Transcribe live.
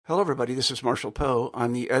Hello, everybody. This is Marshall Poe.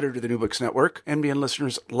 I'm the editor of the New Books Network. NBN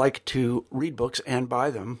listeners like to read books and buy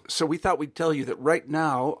them. So we thought we'd tell you that right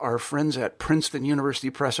now, our friends at Princeton University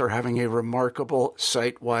Press are having a remarkable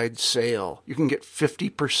site-wide sale. You can get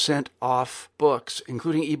 50% off books,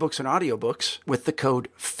 including ebooks and audiobooks, with the code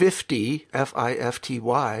 50,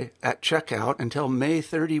 F-I-F-T-Y, at checkout until May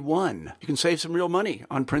 31. You can save some real money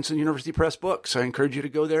on Princeton University Press books. I encourage you to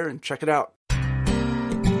go there and check it out.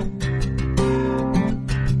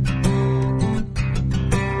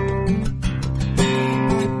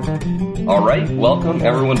 All right, welcome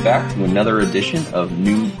everyone back to another edition of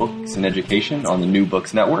New Books and Education on the New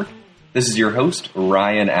Books Network. This is your host,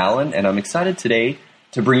 Ryan Allen, and I'm excited today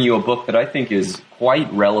to bring you a book that I think is quite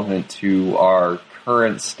relevant to our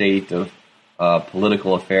current state of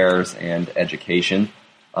political affairs and education.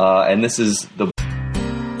 And this is the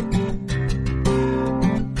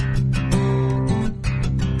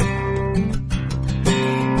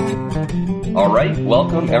All right,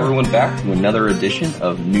 welcome everyone back to another edition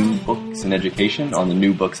of New Books and Education on the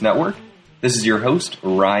New Books Network. This is your host,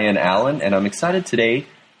 Ryan Allen, and I'm excited today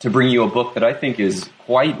to bring you a book that I think is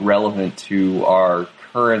quite relevant to our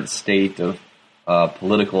current state of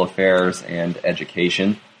political affairs and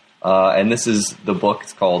education. And this is the book.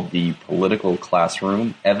 It's called The Political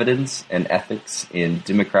Classroom, Evidence and Ethics in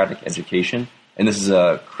Democratic Education. And this is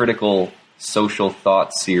a critical social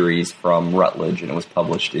thought series from Routledge, and it was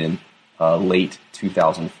published in late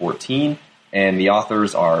 2014, and the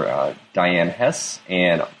authors are Diane Hess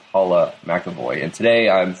and Paula McAvoy. And today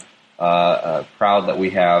I'm proud that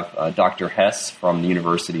we have Dr. Hess from the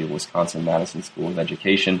University of Wisconsin-Madison School of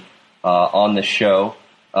Education on the show.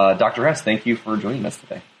 Dr. Hess, thank you for joining us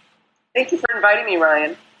today. Thank you for inviting me,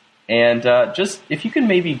 Ryan. And just if you can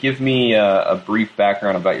maybe give me a brief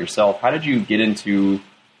background about yourself, how did you get into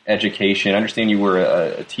education? I understand you were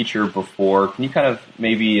a teacher before. Can you kind of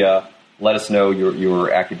maybe let us know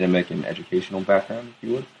your academic and educational background, if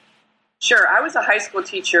you would? Sure. I was a high school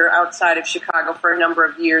teacher outside of Chicago for a number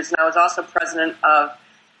of years, and I was also president of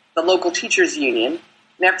the local teachers union.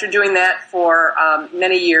 And after doing that for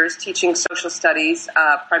many years, teaching social studies,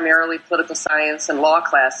 primarily political science and law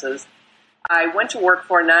classes, I went to work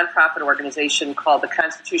for a nonprofit organization called the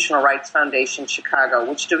Constitutional Rights Foundation Chicago,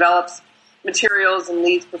 which develops materials and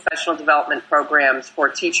leads professional development programs for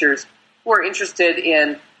teachers who are interested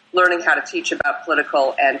in learning how to teach about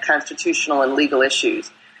political and constitutional and legal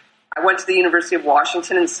issues. I went to the University of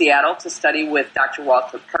Washington in Seattle to study with Dr.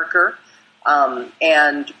 Walter Parker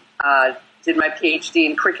and did my PhD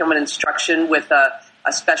in curriculum and instruction with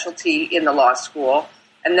a specialty in the law school,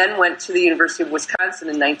 and then went to the University of Wisconsin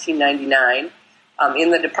in 1999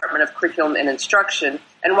 in the Department of Curriculum and Instruction.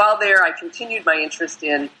 And while there, I continued my interest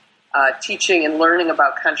in teaching and learning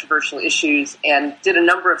about controversial issues and did a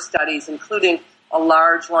number of studies, including a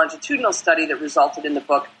large longitudinal study that resulted in the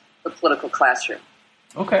book, The Political Classroom.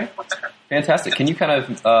 Okay, fantastic. Can you kind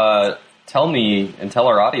of tell me and tell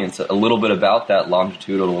our audience a little bit about that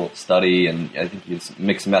longitudinal study? And I think there's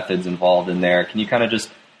mixed methods involved in there. Can you kind of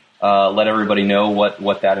just let everybody know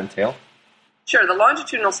what that entailed? Sure. The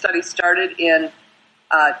longitudinal study started in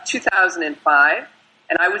 2005,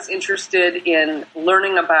 and I was interested in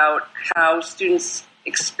learning about how students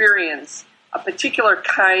experience a particular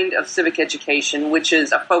kind of civic education, which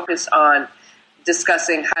is a focus on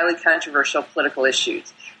discussing highly controversial political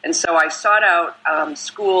issues. And so I sought out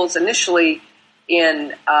schools initially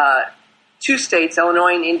in two states,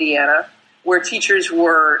 Illinois and Indiana, where teachers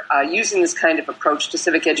were using this kind of approach to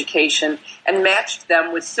civic education, and matched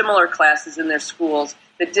them with similar classes in their schools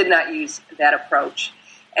that did not use that approach.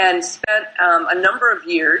 And spent a number of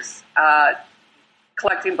years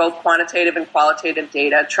collecting both quantitative and qualitative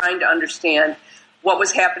data, trying to understand what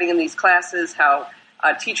was happening in these classes, how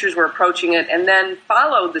teachers were approaching it, and then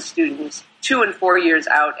followed the students 2 and 4 years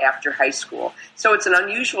out after high school. So it's an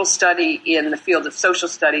unusual study in the field of social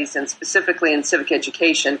studies and specifically in civic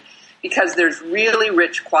education because there's really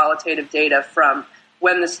rich qualitative data from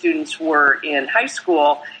when the students were in high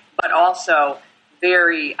school, but also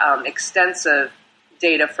very extensive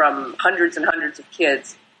data from hundreds and hundreds of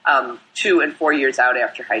kids 2 and 4 years out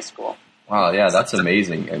after high school. Wow, yeah, that's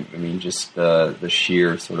amazing. I mean, just the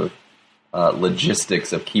sheer sort of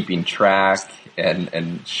logistics of keeping track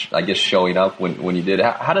and I guess showing up when you did.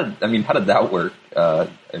 How did that work?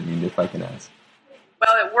 If I can ask.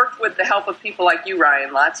 Well, it worked with the help of people like you,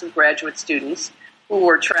 Ryan. Lots of graduate students who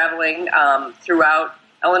were traveling throughout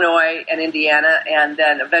Illinois and Indiana, and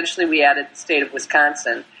then eventually we added the state of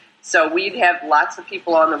Wisconsin. So we'd have lots of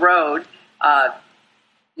people on the road,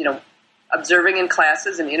 observing in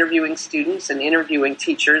classes and interviewing students and interviewing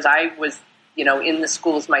teachers. I was, in the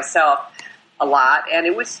schools myself, a lot, and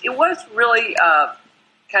it was really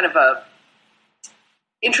kind of a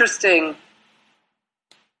interesting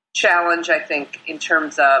challenge, I think, in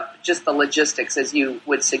terms of just the logistics, as you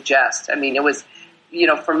would suggest. I mean, it was,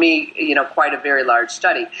 for me, quite a very large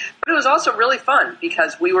study. But it was also really fun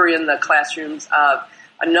because we were in the classrooms of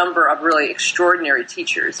a number of really extraordinary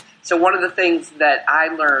teachers. So one of the things that I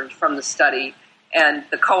learned from the study, and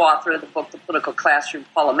the co-author of the book, The Political Classroom,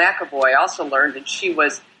 Paula McAvoy, also learned, and she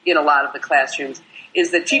was in a lot of the classrooms,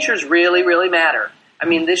 is that teachers really, really matter. I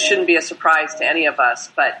mean, this shouldn't be a surprise to any of us,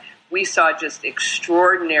 but we saw just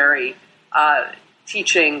extraordinary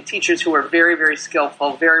teachers who were very, very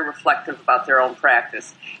skillful, very reflective about their own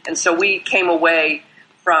practice. And so we came away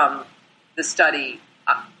from the study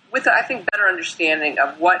with, I think, better understanding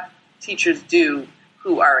of what teachers do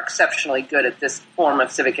who are exceptionally good at this form of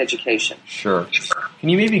civic education. Sure. Can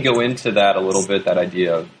you maybe go into that a little bit, that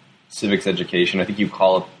idea of civics education? I think you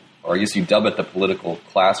call it, or I guess you dub it, the political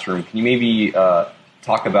classroom. Can you maybe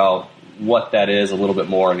talk about what that is a little bit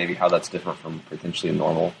more and maybe how that's different from potentially a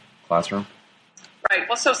normal classroom? Right.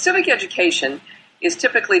 Well, so civic education is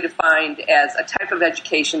typically defined as a type of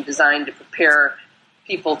education designed to prepare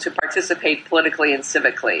people to participate politically and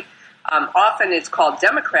civically. Often it's called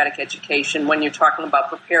democratic education when you're talking about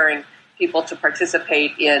preparing people to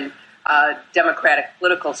participate in democratic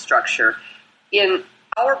political structure. In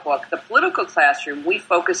our book, The Political Classroom, we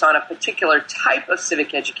focus on a particular type of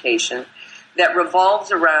civic education that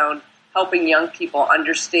revolves around helping young people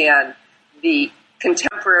understand the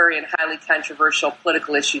contemporary and highly controversial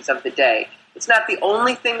political issues of the day. It's not the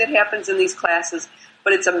only thing that happens in these classes,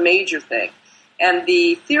 but it's a major thing. And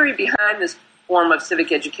the theory behind this form of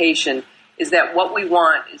civic education is that what we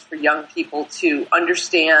want is for young people to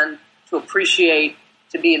understand, to appreciate,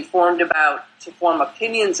 to be informed about, to form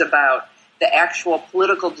opinions about the actual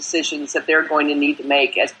political decisions that they're going to need to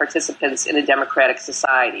make as participants in a democratic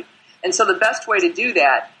society. And so the best way to do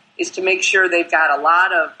that is to make sure they've got a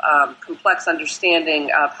lot of complex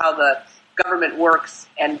understanding of how the government works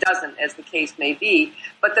and doesn't, as the case may be,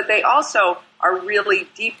 but that they also are really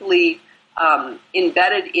deeply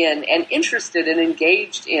embedded in and interested and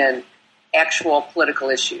engaged in actual political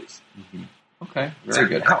issues. Mm-hmm. Okay, very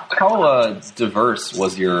good. How diverse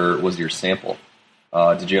was your sample?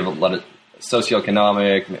 Did you have a lot of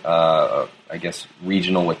socioeconomic, I guess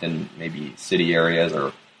regional within maybe city areas,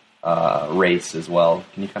 or race as well?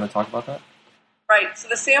 Can you kind of talk about that? Right. So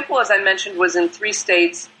the sample, as I mentioned, was in 3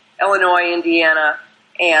 states: Illinois, Indiana,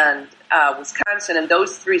 and Wisconsin. And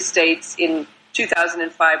those 3 states in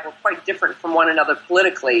 2005 were quite different from one another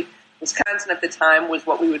politically. Wisconsin at the time was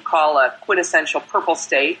what we would call a quintessential purple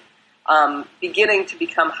state, beginning to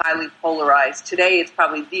become highly polarized. Today, it's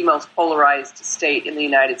probably the most polarized state in the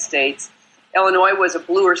United States. Illinois was a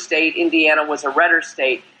bluer state. Indiana was a redder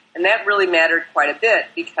state. And that really mattered quite a bit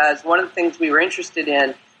because one of the things we were interested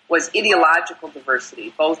in was ideological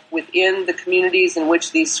diversity, both within the communities in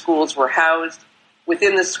which these schools were housed,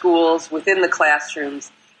 within the schools, within the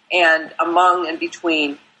classrooms, and among and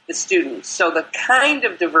between the students. So the kind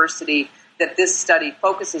of diversity that this study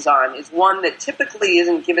focuses on is one that typically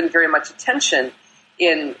isn't given very much attention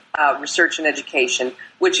in research and education,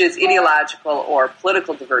 which is ideological or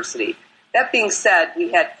political diversity. That being said,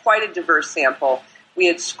 we had quite a diverse sample. We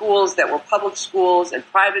had schools that were public schools and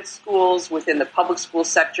private schools. Within the public school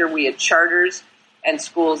sector, we had charters and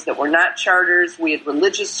schools that were not charters. We had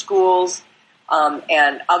religious schools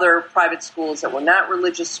and other private schools that were not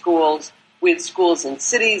religious schools. We had schools in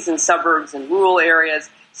cities and suburbs and rural areas.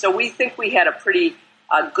 So we think we had a pretty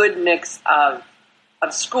good mix of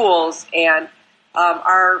schools, and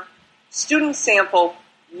our student sample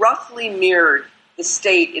roughly mirrored the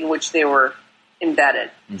state in which they were embedded.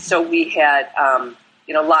 Mm-hmm. So we had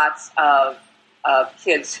lots of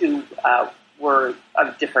kids who were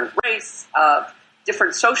of different race, of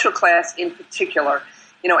different social class in particular.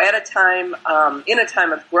 At a time, in a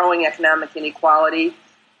time of growing economic inequality,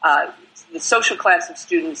 the social class of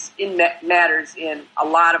students matters in a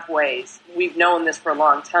lot of ways. We've known this for a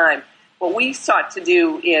long time. What we sought to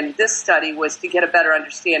do in this study was to get a better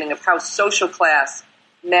understanding of how social class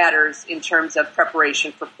matters in terms of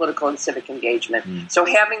preparation for political and civic engagement. Mm. So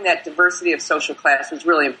having that diversity of social class was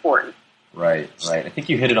really important. Right. I think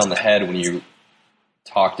you hit it on the head when you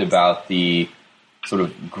talked about the sort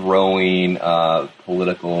of growing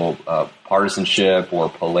political partisanship or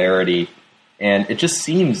polarity, and it just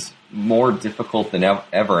seems more difficult than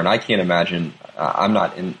ever. And I can't imagine. I'm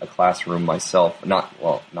not in a classroom myself. Not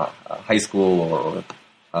high school or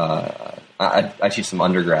I teach some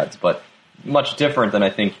undergrads, but much different than I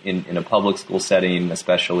think in a public school setting,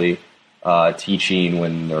 especially. teaching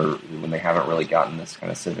when they haven't really gotten this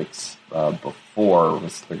kind of civics before,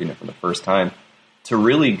 they're getting it for the first time, to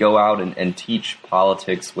really go out and teach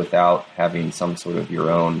politics without having some sort of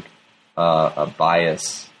your own a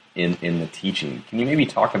bias in the teaching. Can you maybe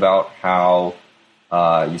talk about how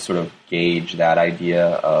you sort of gauge that idea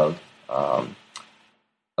of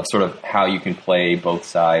sort of how you can play both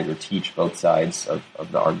sides or teach both sides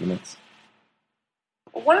of the arguments?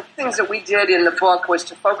 Well, one of the things that we did in the book was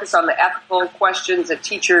to focus on the ethical questions that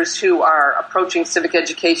teachers who are approaching civic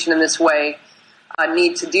education in this way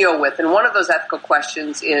need to deal with. And one of those ethical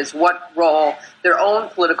questions is what role their own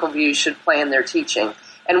political views should play in their teaching.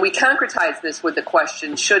 And we concretize this with the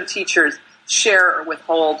question, should teachers share or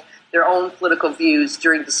withhold their own political views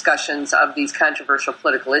during discussions of these controversial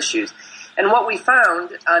political issues? And what we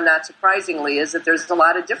found, not surprisingly, is that there's a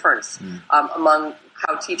lot of difference among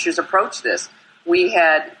how teachers approach this. We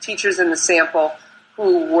had teachers in the sample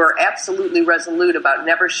who were absolutely resolute about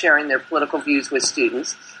never sharing their political views with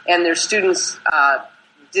students, and their students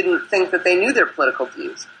didn't think that they knew their political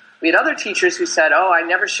views. We had other teachers who said, oh, I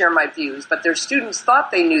never share my views, but their students thought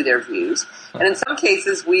they knew their views. And in some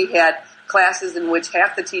cases, we had classes in which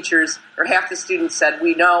half the teachers or half the students said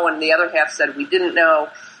we know, and the other half said we didn't know.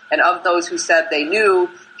 And of those who said they knew,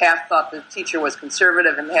 half thought the teacher was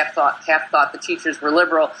conservative and half thought the teachers were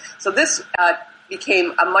liberal. So this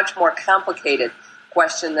became a much more complicated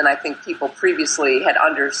question than I think people previously had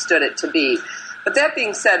understood it to be. But that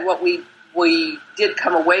being said, what we did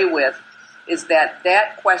come away with is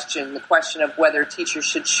that question, the question of whether teachers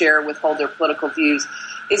should share or withhold their political views,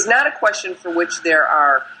 is not a question for which there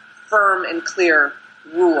are firm and clear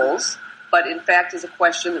rules, but in fact is a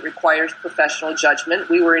question that requires professional judgment.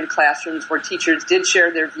 We were in classrooms where teachers did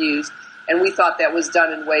share their views, and we thought that was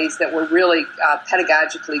done in ways that were really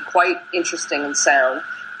pedagogically quite interesting and sound.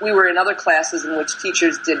 We were in other classes in which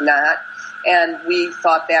teachers did not, and we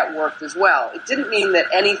thought that worked as well. It didn't mean that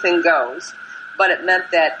anything goes, but it meant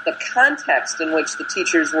that the context in which the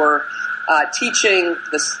teachers were teaching,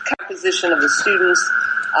 the composition of the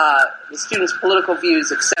students' political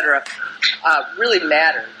views, etc., really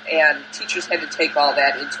mattered, and teachers had to take all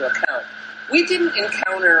that into account. We didn't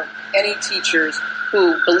encounter any teachers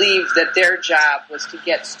who believed that their job was to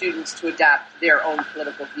get students to adopt their own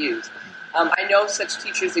political views. I know such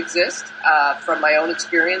teachers exist from my own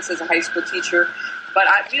experience as a high school teacher, but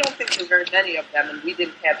we don't think there are very many of them, and we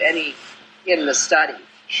didn't have any in the study.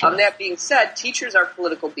 Sure. That being said, teachers are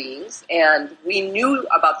political beings, and we knew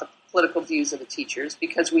about the political views of the teachers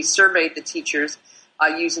because we surveyed the teachers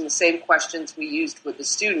using the same questions we used with the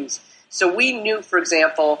students. So we knew, for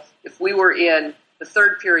example, if we were in the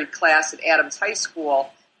third period class at Adams High School,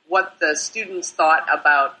 what the students thought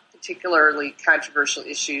about particularly controversial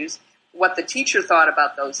issues, what the teacher thought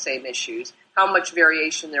about those same issues, how much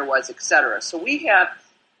variation there was, etc. So we have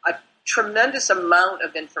a tremendous amount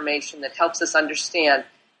of information that helps us understand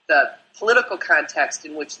the political context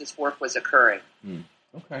in which this work was occurring.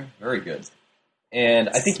 Okay, very good. And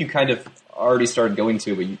I think you kind of already started going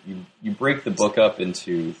to, but you break the book up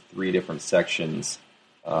into three different sections.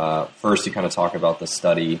 First, you kind of talk about the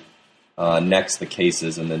study, next the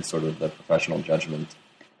cases, and then sort of the professional judgment.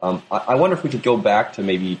 I wonder if we could go back to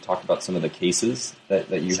maybe talk about some of the cases that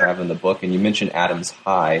you Sure. have in the book. And you mentioned Adams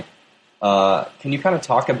High. Can you kind of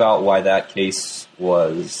talk about why that case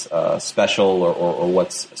was special or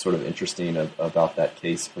what's sort of interesting about that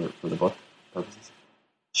case for the book purposes?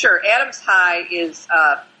 Sure. Adams High is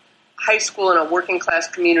a high school in a working class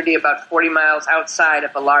community about 40 miles outside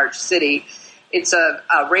of a large city. It's a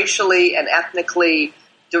racially and ethnically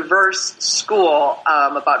diverse school.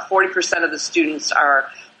 About 40% of the students are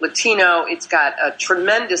Latino. It's got a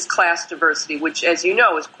tremendous class diversity, which, as you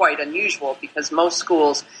know, is quite unusual because most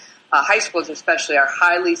schools, high schools especially, are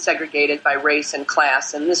highly segregated by race and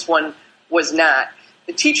class, and this one was not.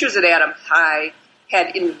 The teachers at Adams High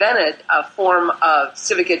had invented a form of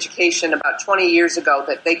civic education about 20 years ago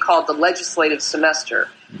that they called the legislative semester.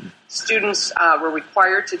 Students were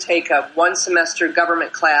required to take a one-semester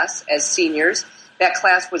government class as seniors. That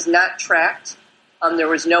class was not tracked. There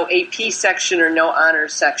was no AP section or no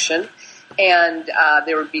honors section. And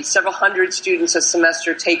there would be several hundred students a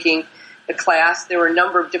semester taking the class. There were a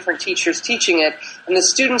number of different teachers teaching it. And the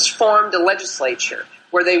students formed a legislature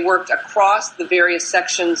where they worked across the various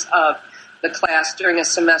sections of the class during a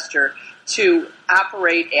semester to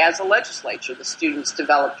operate as a legislature. The students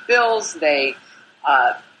developed bills. They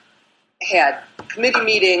had committee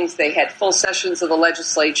meetings. They had full sessions of the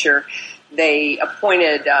legislature. They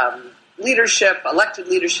appointed leadership, elected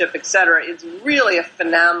leadership, etc. It's really a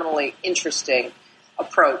phenomenally interesting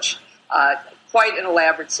approach. quite an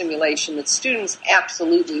elaborate simulation that students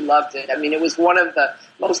absolutely loved it. I mean, it was one of the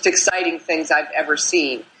most exciting things I've ever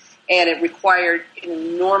seen, and it required an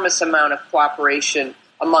enormous amount of cooperation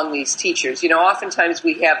among these teachers. You know, oftentimes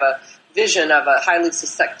we have a vision of a highly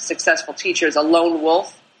successful teacher as a lone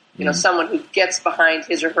wolf, you know, someone who gets behind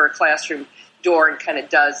his or her classroom door and kind of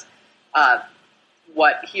does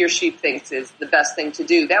what he or she thinks is the best thing to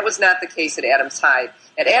do. That was not the case at Adams High.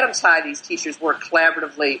 At Adams High, these teachers worked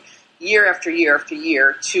collaboratively year after year after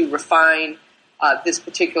year to refine this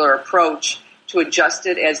particular approach, to adjust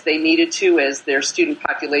it as they needed to, as their student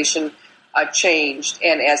population changed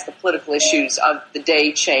and as the political issues of the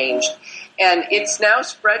day changed. And it's now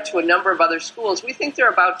spread to a number of other schools. We think there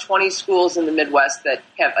are about 20 schools in the Midwest that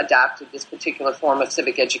have adopted this particular form of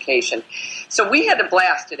civic education. So we had a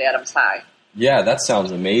blast at Adams High. Yeah, that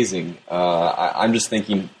sounds amazing. I'm just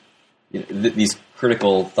thinking, these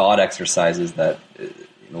critical thought exercises that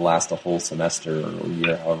last a whole semester or a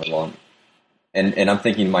year, however long. And I'm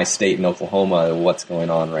thinking my state in Oklahoma, what's going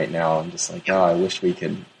on right now. I'm just like, I wish we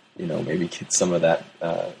could, maybe get some of that,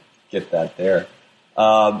 get that there.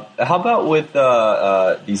 How about with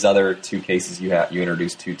these other two cases you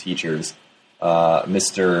introduced two teachers,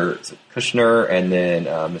 Mr. Kushner and then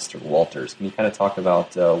Mr. Walters. Can you kind of talk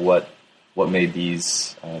about what made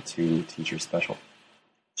these two teachers special?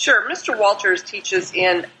 Sure. Mr. Walters teaches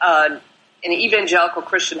in an evangelical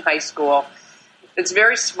Christian high school. It's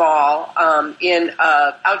very small,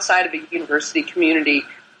 outside of a university community.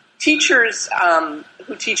 Teachers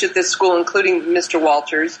who teach at this school, including Mr.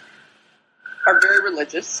 Walters, are very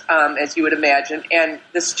religious, as you would imagine, and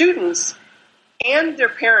the students and their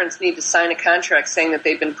parents need to sign a contract saying that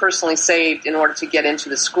they've been personally saved in order to get into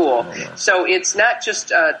the school. Oh, yeah. So it's not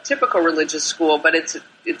just a typical religious school, but it's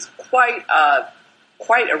quite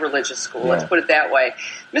a religious school, let's put it that way.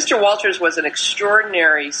 Mr. Walters was an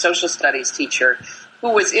extraordinary social studies teacher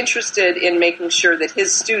who was interested in making sure that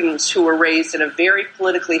his students, who were raised in a very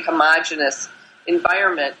politically homogenous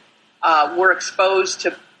environment, were exposed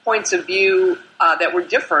to points of view that were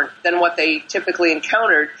different than what they typically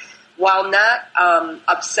encountered, while not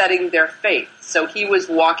upsetting their faith. So he was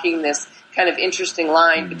walking this kind of interesting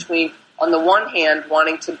line between, on the one hand,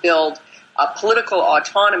 wanting to build political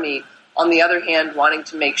autonomy, on the other hand, wanting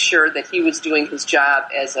to make sure that he was doing his job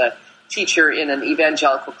as a teacher in an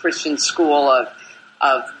evangelical Christian school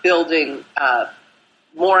of building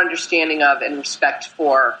more understanding of and respect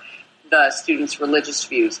for the students' religious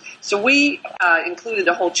views. So we included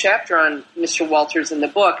a whole chapter on Mr. Walters in the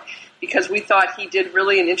book because we thought he did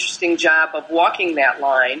really an interesting job of walking that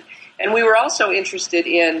line. And we were also interested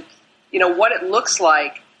in, what it looks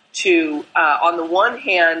like to, on the one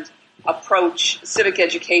hand, approach civic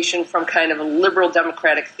education from kind of a liberal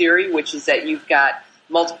democratic theory, which is that you've got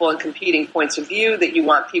multiple and competing points of view, that you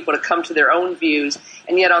want people to come to their own views,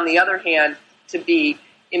 and yet on the other hand, to be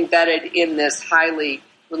embedded in this highly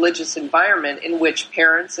religious environment in which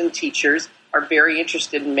parents and teachers are very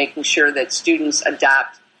interested in making sure that students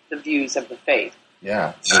adopt the views of the faith.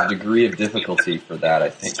 Yeah, the degree of difficulty for that, I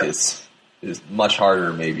think, is much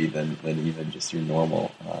harder maybe than even just your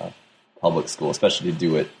normal public school, especially to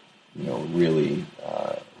do it, really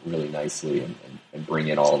nicely and bring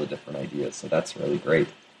in all the different ideas. So that's really great.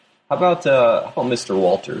 How about Mr.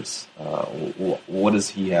 Walters? What does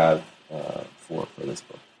he have for this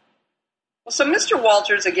book? Well, so Mr.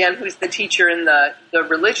 Walters, again, who's the teacher in the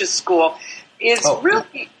religious school, is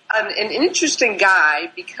really an interesting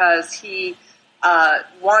guy because he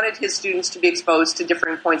wanted his students to be exposed to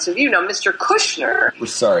different points of view. Now, Mr. Kushner...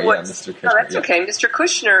 Mr. Kushner. No, that's okay. Mr.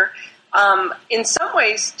 Kushner, in some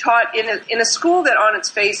ways, taught in a school that on its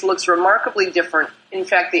face looks remarkably different, in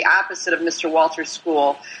fact, the opposite of Mr. Walters'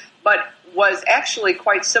 school, but was actually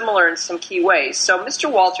quite similar in some key ways. So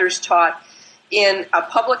Mr. Walters taught in a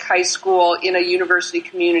public high school in a university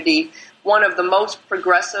community, one of the most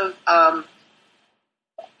progressive,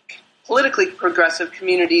 politically progressive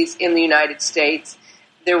communities in the United States.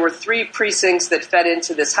 There were 3 precincts that fed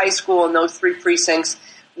into this high school, and those 3 precincts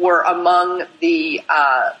were among the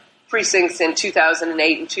precincts in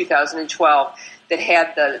 2008 and 2012 that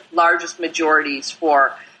had the largest majorities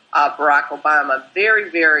for Barack Obama. Very,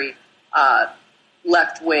 very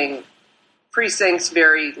left-wing precincts,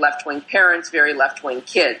 very left-wing parents, very left-wing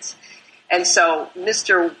kids. And so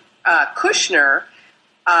Mr. Kushner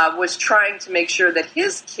was trying to make sure that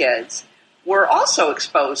his kids were also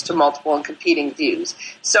exposed to multiple and competing views.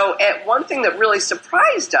 So one thing that really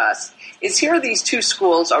surprised us is here are these 2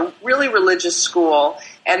 schools, a really religious school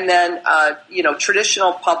and then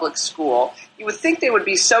traditional public school. You would think they would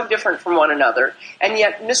be so different from one another, and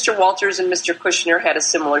yet Mr. Walters and Mr. Kushner had a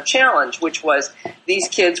similar challenge, which was these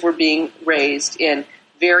kids were being raised in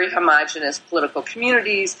very homogenous political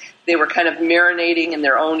communities. They were kind of marinating in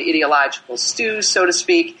their own ideological stews, so to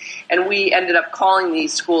speak, and we ended up calling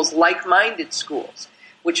these schools like-minded schools,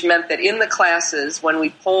 which meant that in the classes, when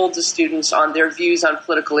we polled the students on their views on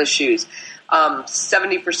political issues,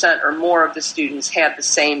 70% or more of the students had the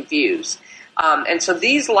same views. And so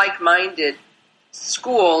these like-minded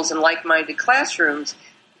schools and like-minded classrooms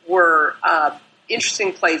were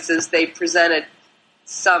interesting places. They presented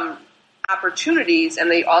some opportunities,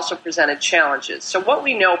 and they also presented challenges. So what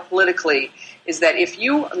we know politically is that if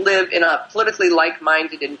you live in a politically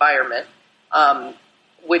like-minded environment,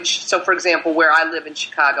 so for example, where I live in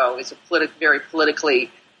Chicago is a very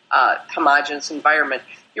politically homogenous environment,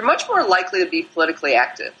 you're much more likely to be politically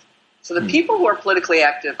active. So the people who are politically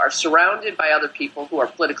active are surrounded by other people who are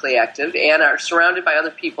politically active and are surrounded by other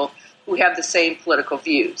people who have the same political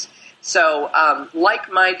views. So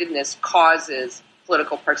like-mindedness causes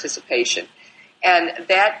political participation. And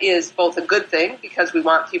that is both a good thing because we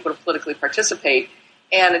want people to politically participate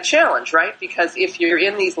and a challenge, right? Because if you're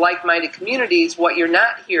in these like-minded communities, what you're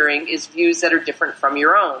not hearing is views that are different from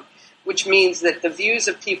your own, which means that the views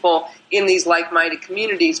of people in these like-minded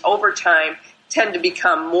communities over time tend to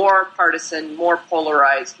become more partisan, more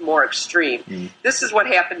polarized, more extreme. This is what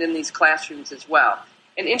happened in these classrooms as well.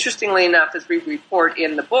 And interestingly enough, as we report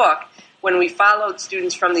in the book, when we followed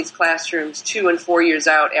students from these classrooms 2 and 4 years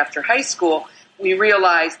out after high school, we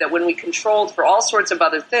realized that when we controlled for all sorts of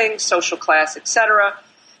other things, social class, etc.,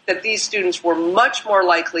 that these students were much more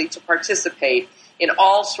likely to participate in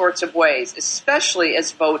all sorts of ways, especially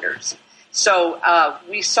as voters. So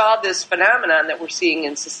we saw this phenomenon that we're seeing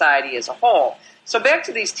in society as a whole. So back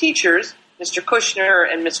to these teachers, Mr.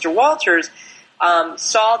 Kushner and Mr. Walters,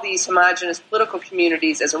 saw these homogenous political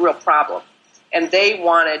communities as a real problem. And they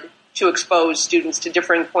wanted to expose students to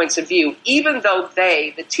differing points of view, even though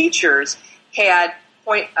they, the teachers, had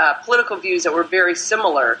political views that were very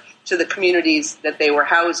similar to the communities that they were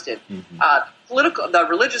housed in. The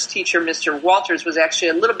religious teacher, Mr. Walters, was actually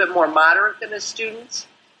a little bit more moderate than his students,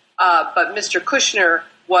 but Mr. Kushner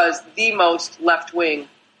was the most left-wing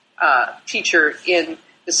teacher in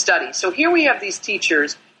the study. So here we have these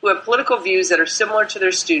teachers who have political views that are similar to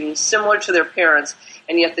their students, similar to their parents,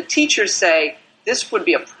 and yet the teachers say this would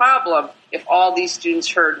be a problem if all these students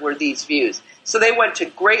heard were these views. So they went to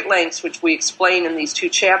great lengths, which we explain in these 2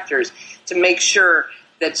 chapters, to make sure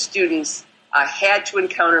that students had to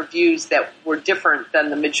encounter views that were different than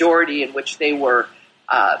the majority in which they were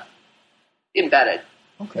embedded.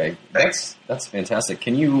 Okay, that's fantastic.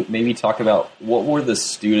 Can you maybe talk about what were the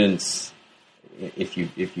students, if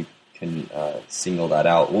you can single that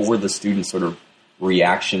out, what were the students' sort of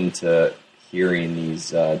reaction to hearing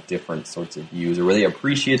these different sorts of views? Or were they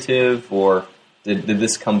appreciative, or did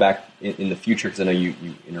this come back in the future? Because I know you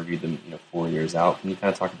interviewed them 4 years out. Can you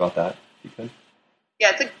kind of talk about that, if you could? Yeah,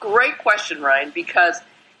 it's a great question, Ryan, because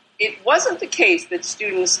it wasn't the case that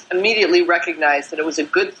students immediately recognized that it was a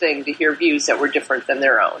good thing to hear views that were different than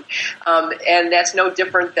their own. And that's no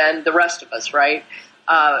different than the rest of us, right?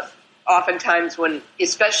 Oftentimes,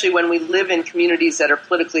 especially when we live in communities that are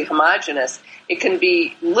politically homogenous, it can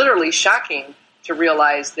be literally shocking to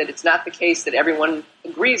realize that it's not the case that everyone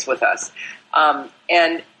agrees with us.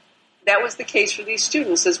 And that was the case for these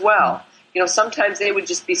students as well. Sometimes they would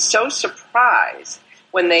just be so surprised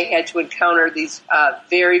when they had to encounter these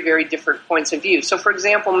very, very different points of view. So, for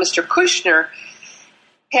example, Mr. Kushner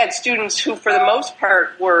had students who, for the most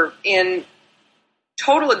part, were in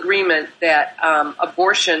total agreement that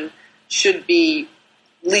abortion should be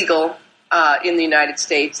legal in the United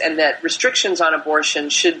States and that restrictions on abortion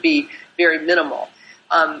should be very minimal.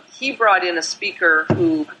 He brought in a speaker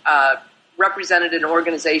who represented an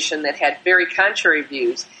organization that had very contrary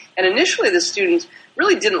views, and initially the students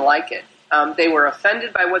really didn't like it. They were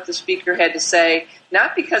offended by what the speaker had to say,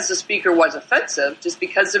 not because the speaker was offensive, just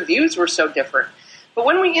because the views were so different. But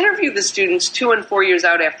when we interviewed the students 2 and 4 years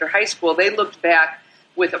out after high school, they looked back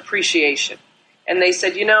with appreciation. And they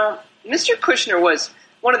said, Mr. Kushner was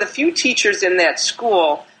one of the few teachers in that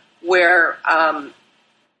school where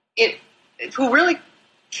who really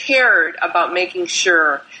cared about making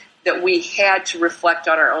sure that we had to reflect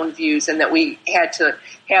on our own views and that we had to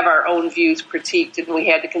have our own views critiqued and we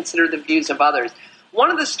had to consider the views of others.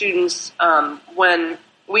 One of the students, when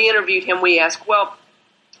we interviewed him, we asked, well,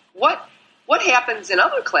 what happens in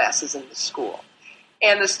other classes in the school?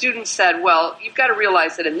 And the student said, well, you've got to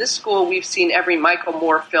realize that in this school we've seen every Michael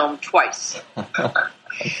Moore film twice.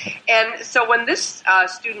 And so when this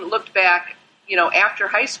student looked back, after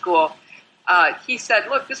high school, he said,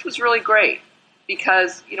 look, this was really great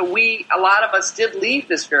because, a lot of us did leave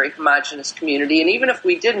this very homogenous community. And even if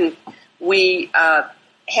we didn't, we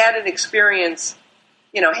had an experience,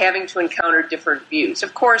 having to encounter different views.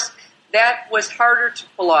 Of course, that was harder to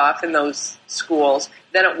pull off in those schools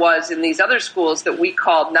than it was in these other schools that we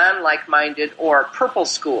called non-like-minded or purple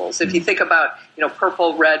schools. If you think about,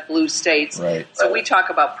 purple, red, blue states. Right. So we talk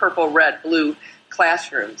about purple, red, blue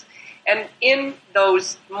classrooms. And in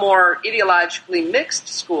those more ideologically mixed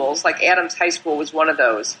schools, like Adams High School was one of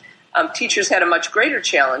those, teachers had a much greater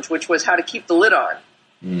challenge, which was how to keep the lid on,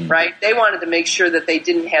 right? They wanted to make sure that they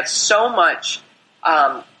didn't have so much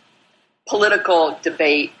political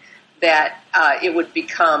debate that it would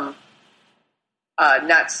become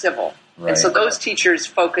not civil. Right. And so those teachers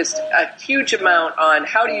focused a huge amount on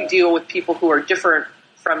how do you deal with people who are different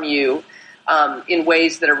from you in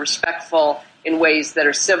ways that are respectful, in ways that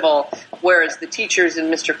are civil, whereas the teachers in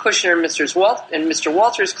Mr. Kushner and Mr.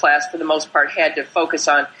 Walter's class, for the most part, had to focus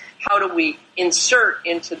on how do we insert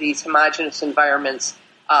into these homogenous environments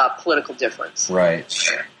political difference. Right.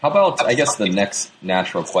 How about, I guess the next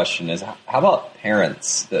natural question is, how about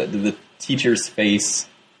parents? Do the teachers face,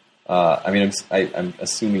 I'm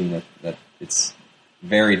assuming that it's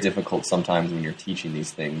very difficult sometimes when you're teaching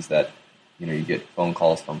these things that, you get phone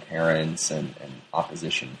calls from parents and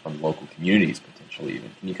opposition from local communities potentially even.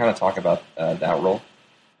 Can you kind of talk about that role?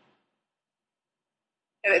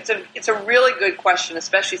 It's a really good question,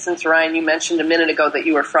 especially since, Ryan, you mentioned a minute ago that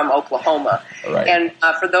you were from Oklahoma. Right. And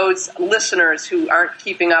for those listeners who aren't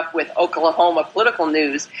keeping up with Oklahoma political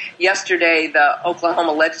news, yesterday the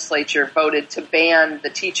Oklahoma legislature voted to ban the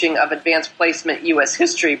teaching of advanced placement U.S.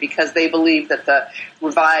 history because they believe that the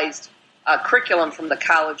revised curriculum from the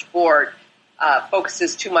College Board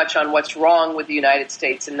focuses too much on what's wrong with the United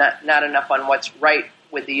States and not enough on what's right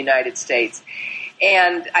with the United States.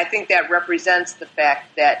 And I think that represents the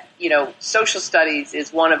fact that, social studies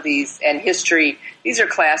is one of these, and history, these are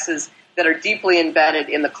classes that are deeply embedded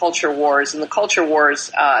in the culture wars, and the culture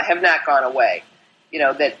wars have not gone away.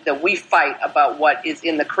 That we fight about what is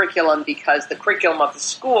in the curriculum because the curriculum of the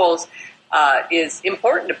schools is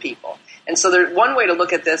important to people. And so one way to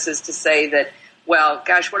look at this is to say that, well,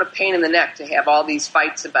 gosh, what a pain in the neck to have all these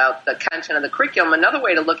fights about the content of the curriculum. Another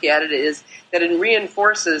way to look at it is that it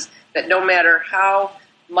reinforces that no matter how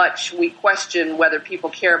much we question whether people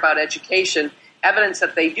care about education, evidence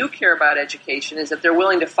that they do care about education is that they're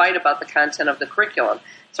willing to fight about the content of the curriculum.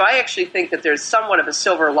 So I actually think that there's somewhat of a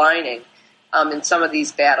silver lining in some of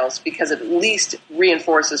these battles because it at least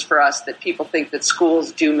reinforces for us that people think that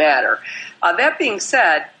schools do matter. That being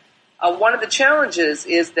said, one of the challenges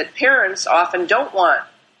is that parents often don't want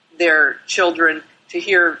their children to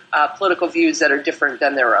hear political views that are different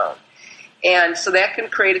than their own. And so that can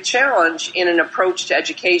create a challenge in an approach to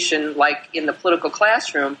education like in the political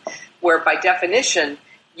classroom, where by definition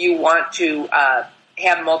you want to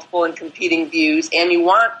have multiple and competing views, and you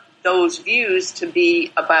want those views to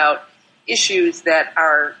be about issues that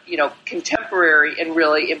are, contemporary and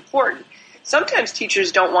really important. Sometimes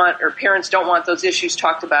teachers don't want, or parents don't want those issues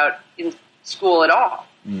talked about in school at all.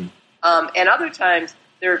 And other times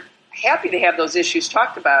they're happy to have those issues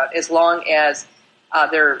talked about as long as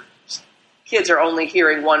their kids are only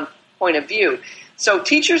hearing one point of view. So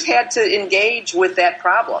teachers had to engage with that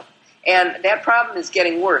problem. And that problem is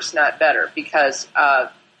getting worse, not better, because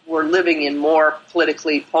we're living in more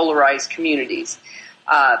politically polarized communities.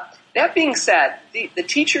 That being said, the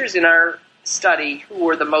teachers in our study who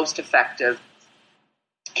were the most effective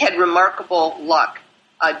had remarkable luck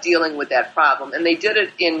dealing with that problem. And they did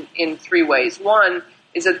it in three ways. One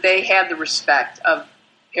is that they had the respect of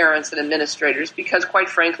parents and administrators because, quite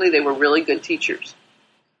frankly, they were really good teachers.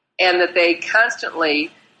 And that they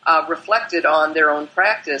constantly reflected on their own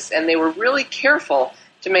practice, and they were really careful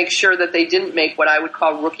to make sure that they didn't make what I would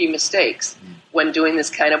call rookie mistakes when doing this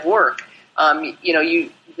kind of work.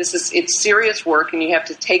 It's serious work, and you have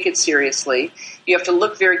to take it seriously. You have to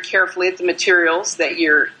look very carefully at the materials that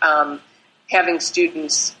you're having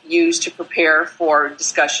students use to prepare for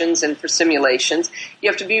discussions and for simulations. You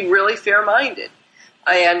have to be really fair-minded.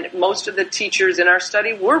 And most of the teachers in our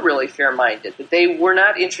study were really fair-minded. That they were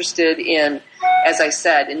not interested in, as I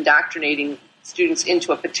said, indoctrinating students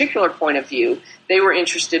into a particular point of view. They were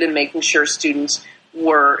interested in making sure students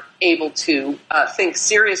were able to think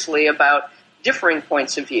seriously about differing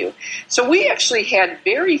points of view. So we actually had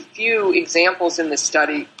very few examples in this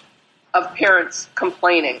study of parents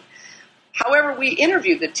complaining. However, we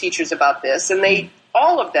interviewed the teachers about this, and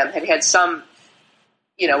all of them had some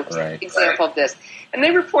example of this. And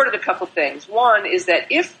they reported a couple things. One is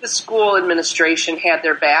that if the school administration had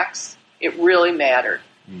their backs, it really mattered.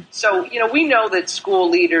 So, we know that school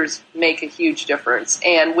leaders make a huge difference.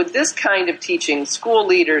 And with this kind of teaching, school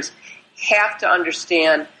leaders have to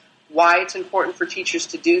understand why it's important for teachers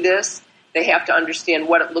to do this. They have to understand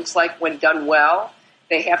what it looks like when done well.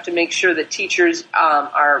 They have to make sure that teachers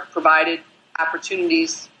are provided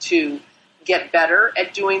opportunities to get better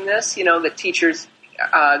at doing this, that teachers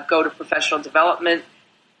go to professional development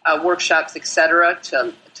workshops, etc.,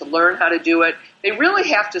 to learn how to do it. They really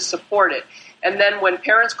have to support it. And then when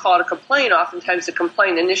parents call it a complaint, oftentimes the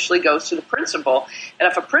complaint initially goes to the principal.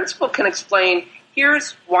 And if a principal can explain,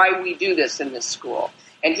 here's why we do this in this school,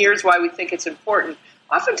 and here's why we think it's important,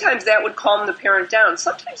 oftentimes that would calm the parent down.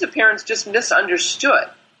 Sometimes the parents just misunderstood,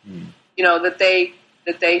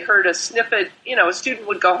 that they heard a snippet. A student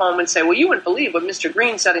would go home and say, well, you wouldn't believe what Mr.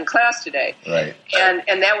 Green said in class today. Right.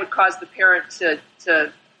 And that would cause the parent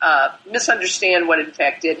to misunderstand what in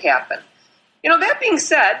fact did happen. That being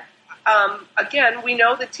said, again, we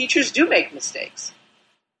know that teachers do make mistakes.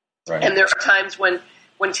 Right. And there are times when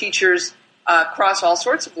teachers cross all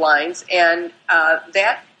sorts of lines, and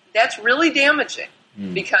that's really damaging.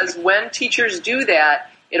 Because when teachers do that,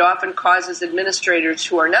 it often causes administrators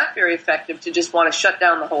who are not very effective to just want to shut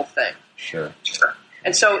down the whole thing. Sure.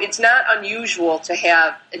 And so it's not unusual to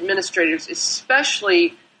have administrators,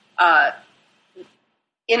 especially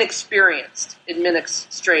inexperienced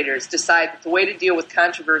administrators, decide that the way to deal with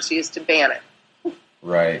controversy is to ban it.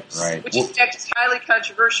 Right. Which in fact is highly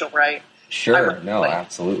controversial, right? Sure. No,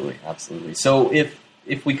 absolutely. So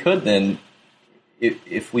if we could then,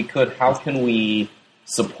 how can we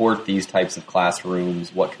support these types of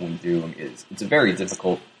classrooms? What can we do? It's a very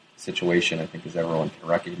difficult situation, I think, as everyone can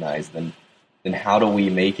recognize. Then how do we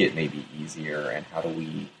make it maybe easier, and how do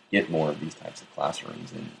we get more of these types of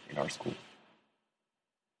classrooms in our school?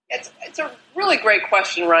 It's a really great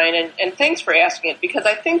question, Ryan, and thanks for asking it, because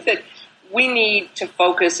I think that we need to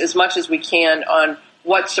focus as much as we can on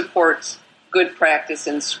what supports good practice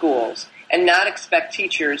in schools and not expect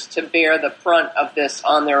teachers to bear the brunt of this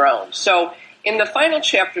on their own. So in the final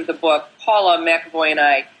chapter of the book, Paula McAvoy and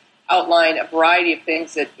I outline a variety of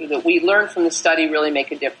things that we learned from the study really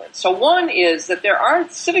make a difference. So one is that there are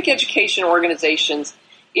civic education organizations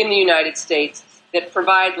in the United States that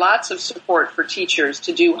provide lots of support for teachers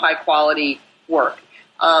to do high-quality work.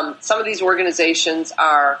 Some of these organizations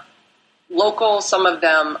are local, some of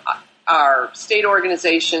them are state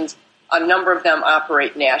organizations, a number of them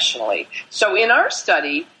operate nationally. So in our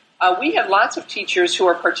study, we had lots of teachers who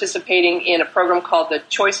are participating in a program called the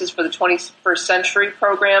Choices for the 21st Century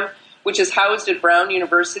program, which is housed at Brown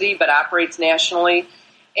University but operates nationally.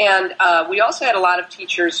 And we also had a lot of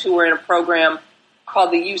teachers who were in a program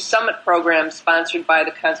called the U Summit program, sponsored by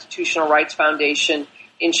the Constitutional Rights Foundation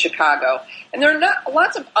in Chicago. And there are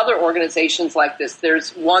lots of other organizations like this.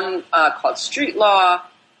 There's one called Street Law.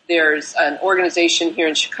 There's an organization here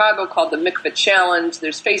in Chicago called the Mikvah Challenge.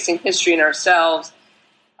 There's Facing History in Ourselves,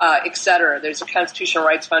 etc. There's a Constitutional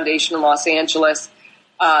Rights Foundation in Los Angeles,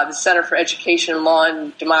 the Center for Education and Law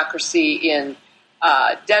and Democracy in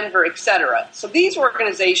Denver, etc. So these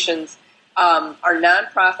organizations are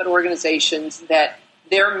nonprofit organizations that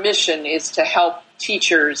their mission is to help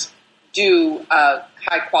teachers do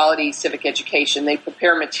high-quality civic education. They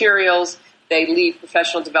prepare materials, they lead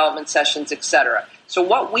professional development sessions, etc. So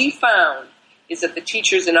what we found is that the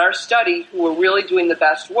teachers in our study who were really doing the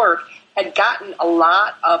best work had gotten a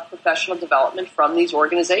lot of professional development from these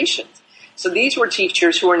organizations. So these were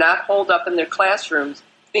teachers who were not holed up in their classrooms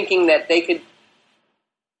thinking that they could,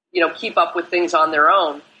 keep up with things on their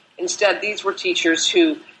own. Instead, these were teachers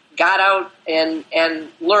who got out and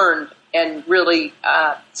learned and really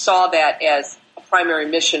saw that as a primary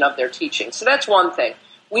mission of their teaching. So that's one thing.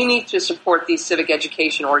 We need to support these civic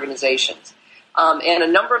education organizations. And a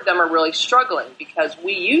number of them are really struggling because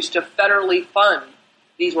we used to federally fund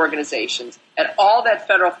these organizations, and all that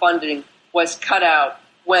federal funding was cut out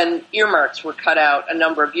when earmarks were cut out a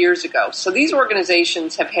number of years ago. So these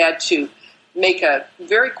organizations have had to make a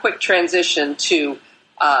very quick transition to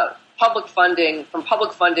public funding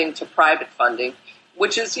to private funding,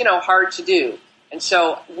 which is, hard to do. And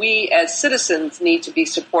so we as citizens need to be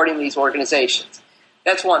supporting these organizations.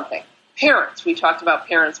 That's one thing. Parents, we talked about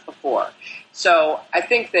parents before. So I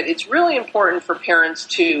think that it's really important for parents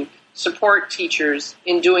to support teachers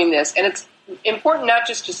in doing this. And it's important not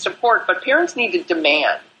just to support, but parents need to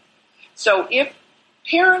demand. So if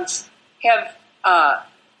parents have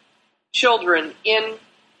children in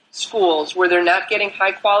schools where they're not getting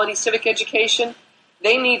high-quality civic education,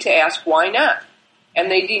 they need to ask why not. And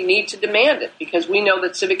they need to demand it, because we know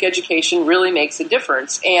that civic education really makes a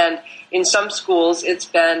difference. And in some schools, it's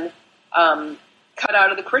been cut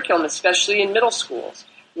out of the curriculum, especially in middle schools.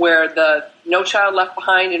 where the No Child Left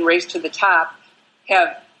Behind and Race to the Top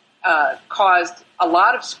have caused a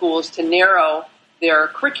lot of schools to narrow their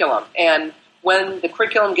curriculum. And when the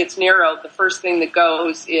curriculum gets narrowed, the first thing that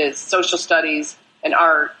goes is social studies and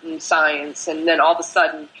art and science, and then all of a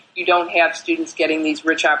sudden you don't have students getting these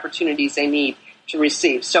rich opportunities they need to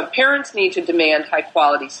receive. So parents need to demand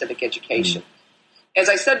high-quality civic education. As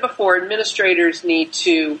I said before, administrators need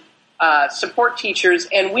to support teachers,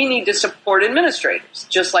 and we need to support administrators.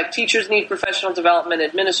 Just like teachers need professional development,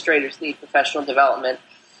 administrators need professional development.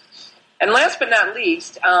 And last but not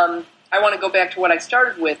least, I want to go back to what I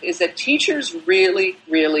started with, is that teachers really,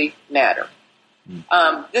 really matter.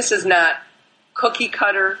 This is not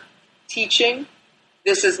cookie-cutter teaching.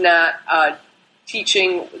 This is not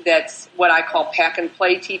teaching that's what I call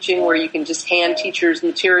pack-and-play teaching, where you can just hand teachers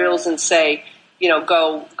materials and say,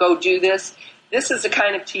 go do this. This is the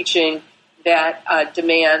kind of teaching that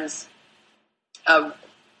demands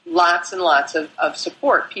lots and lots of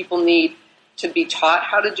support. People need to be taught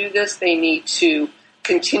how to do this. They need to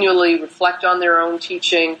continually reflect on their own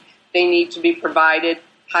teaching. They need to be provided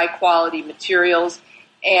high-quality materials.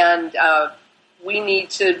 And we need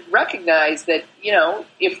to recognize that,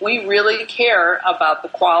 if we really care about the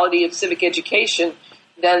quality of civic education,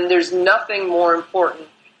 then there's nothing more important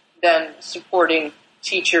than supporting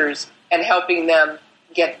teachers and helping them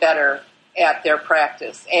get better at their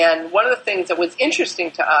practice. And one of the things that was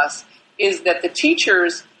interesting to us is that the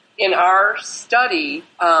teachers in our study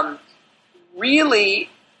really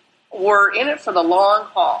were in it for the long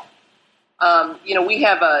haul. We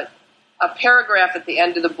have a paragraph at the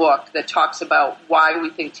end of the book that talks about why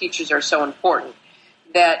we think teachers are so important,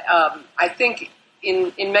 that I think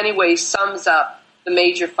in many ways sums up the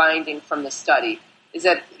major finding from the study, is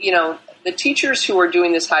that, the teachers who are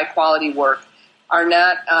doing this high-quality work are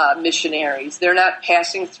not missionaries. They're not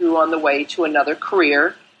passing through on the way to another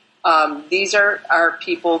career. These are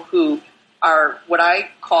people who are what I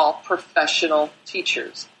call professional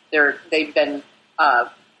teachers. They've been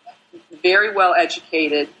very well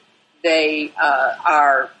educated. They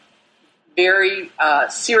are very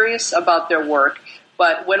serious about their work.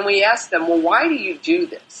 But when we ask them, well, why do you do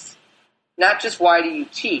this? Not just why do you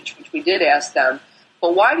teach, which we did ask them,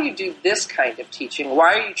 but why do you do this kind of teaching?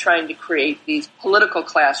 Why are you trying to create these political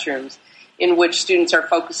classrooms in which students are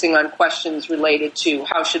focusing on questions related to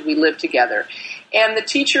how should we live together? And the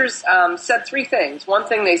teachers said three things. One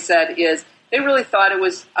thing they said is they really thought it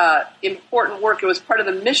was important work. It was part of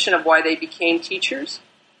the mission of why they became teachers,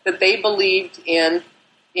 that they believed in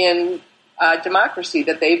democracy,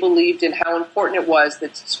 that they believed in how important it was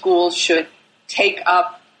that schools should take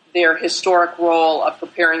up their historic role of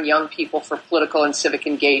preparing young people for political and civic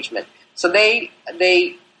engagement. So they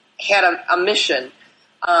had a mission.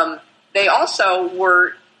 They also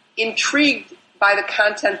were intrigued by the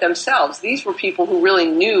content themselves. These were people who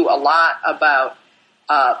really knew a lot about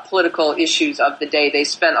political issues of the day. They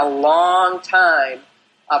spent a long time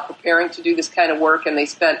preparing to do this kind of work, and they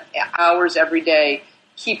spent hours every day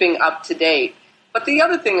keeping up to date. But the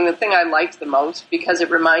other thing, and the thing I liked the most, because it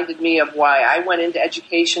reminded me of why I went into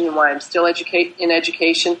education and why I'm still in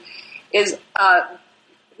education, is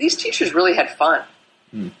these teachers really had fun.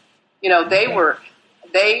 They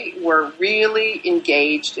were really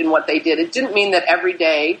engaged in what they did. It didn't mean that every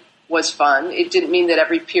day was fun. It didn't mean that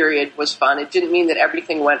every period was fun. It didn't mean that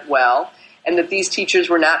everything went well, and that these teachers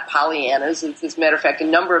were not Pollyannas. As a matter of fact, a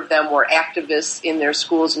number of them were activists in their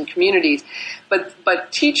schools and communities.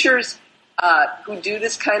 But teachers who do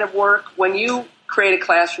this kind of work, when you create a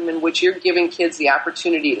classroom in which you're giving kids the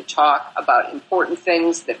opportunity to talk about important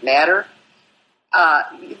things that matter,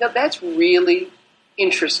 that's really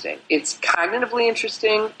interesting. It's cognitively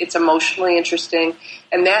interesting, it's emotionally interesting,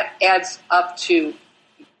 and that adds up to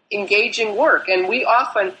engaging work. And we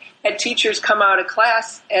often had teachers come out of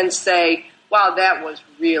class and say, wow, that was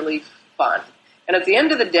really fun. And at the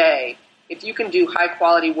end of the day, if you can do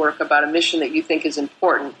high-quality work about a mission that you think is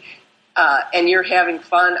important, and you're having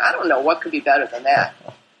fun, I don't know what could be better than that.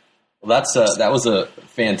 Well, that was a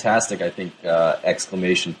fantastic, I think,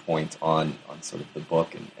 exclamation point on sort of the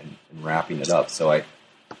book and wrapping it up. So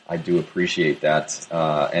I do appreciate that.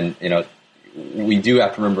 And, we do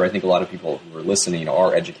have to remember, I think a lot of people who are listening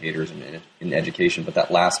are educators in education, but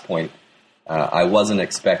that last point, I wasn't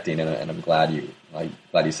expecting, and I'm glad you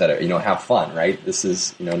said it, have fun, right? This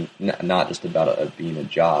is, not just about being a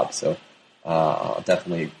job. So I'll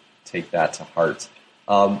definitely take that to heart.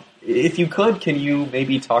 If you could, can you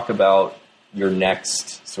maybe talk about your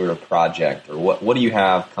next sort of project, or what do you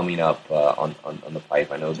have coming up on the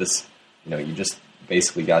pipe? I know this, you just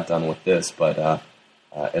basically got done with this, but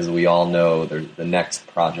as we all know, the next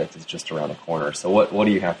project is just around the corner. So what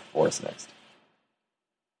do you have for us next?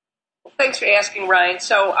 Well, thanks for asking, Ryan.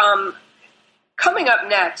 So coming up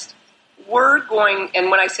next, we're going,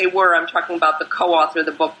 and when I say we're, I'm talking about the co-author of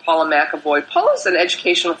the book, Paula McAvoy. Paula's an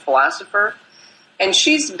educational philosopher, and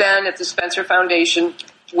she's been at the Spencer Foundation,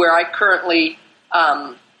 where I currently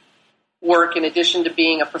work, in addition to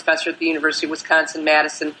being a professor at the University of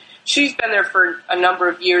Wisconsin-Madison. She's been there for a number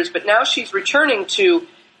of years, but now she's returning to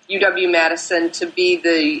UW-Madison to be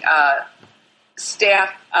the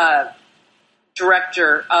staff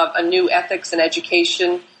director of a new ethics and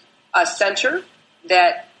education center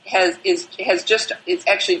that it's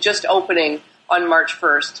actually just opening on March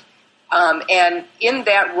 1st. And in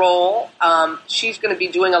that role, she's going to be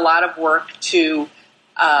doing a lot of work to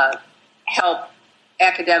help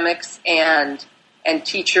academics and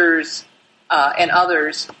teachers and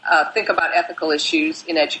others think about ethical issues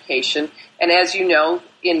in education. And as you know,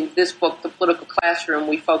 in this book, The Political Classroom,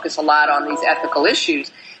 we focus a lot on these ethical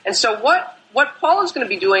issues. And so what Paula's going to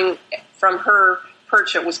be doing from her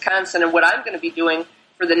perch at Wisconsin, and what I'm going to be doing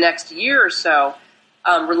for the next year or so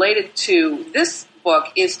related to this book,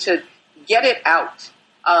 is to get it out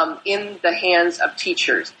in the hands of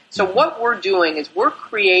teachers. So what we're doing is we're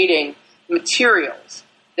creating materials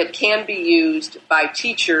that can be used by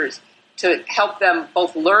teachers to help them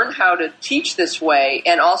both learn how to teach this way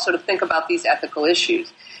and also to think about these ethical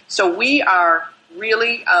issues. So we are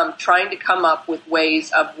really trying to come up with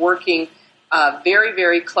ways of working very,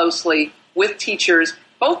 very closely with teachers,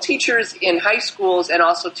 both teachers in high schools and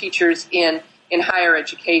also teachers in higher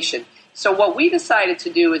education. So what we decided to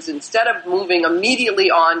do is, instead of moving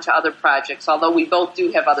immediately on to other projects, although we both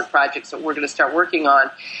do have other projects that we're going to start working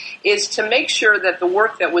on, is to make sure that the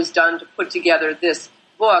work that was done to put together this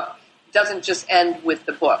book doesn't just end with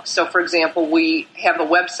the book. So, for example, we have a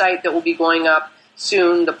website that will be going up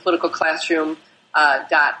soon,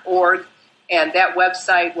 thepoliticalclassroom.org, and that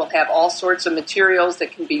website will have all sorts of materials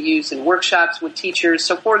that can be used in workshops with teachers.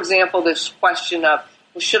 So, for example, this question of,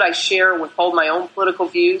 well, should I share or withhold my own political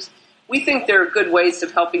views? We think there are good ways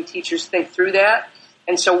of helping teachers think through that,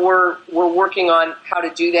 and so we're working on how to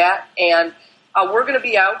do that. And we're going to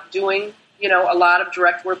be out doing, a lot of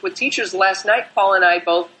direct work with teachers. Last night, Paul and I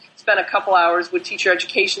both spent a couple hours with teacher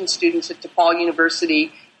education students at DePaul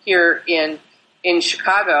University here in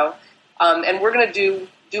Chicago, and we're going to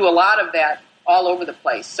do a lot of that all over the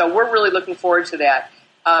place. So we're really looking forward to that.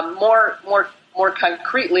 More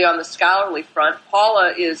concretely on the scholarly front,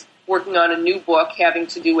 Paula is working on a new book having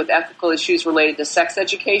to do with ethical issues related to sex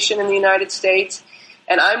education in the United States,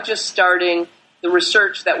 and I'm just starting the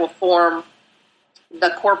research that will form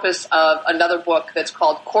the corpus of another book that's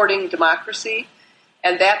called Courting Democracy,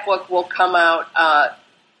 and that book will come out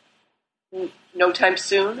no time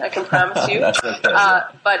soon, I can promise you. That's okay.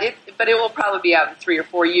 But it will probably be out in 3 or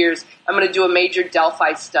 4 years. I'm going to do a major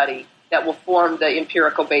Delphi study that will form the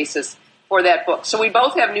empirical basis for that book. So we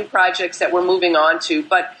both have new projects that we're moving on to,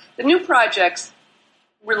 but the new projects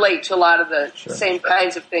relate to a lot of the same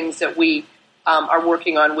kinds of things that we are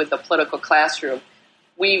working on with the political classroom.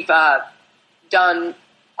 We've done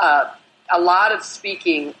a lot of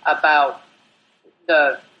speaking about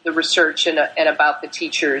the research and about the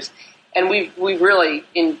teachers, and we've really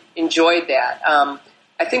enjoyed that.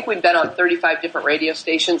 I think we've been on 35 different radio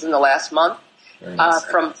stations in the last month,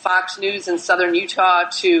 from Fox News in southern Utah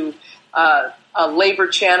to a labor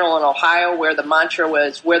channel in Ohio where the mantra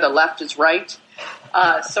was "where the left is right."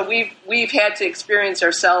 So we've had to experience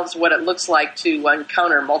ourselves what it looks like to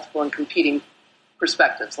encounter multiple and competing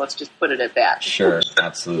perspectives. Let's just put it at that. Sure,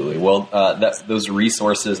 absolutely. Well, those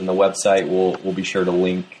resources and the website we'll be sure to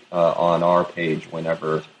link on our page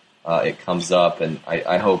whenever it comes up, and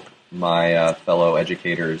I hope my fellow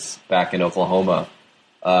educators back in Oklahoma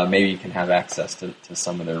maybe can have access to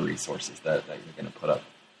some of their resources that you're going to put up.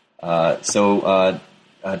 So,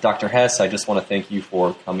 Dr. Hess, I just want to thank you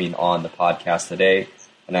for coming on the podcast today,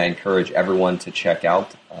 and I encourage everyone to check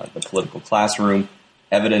out The Political Classroom,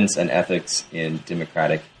 Evidence and Ethics in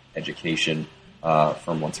Democratic Education,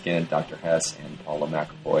 from, once again, Dr. Hess and Paula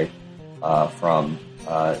McAvoy from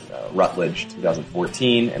Rutledge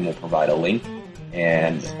 2014, and we'll provide a link.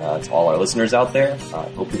 And to all our listeners out there, I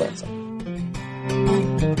hope you learned something.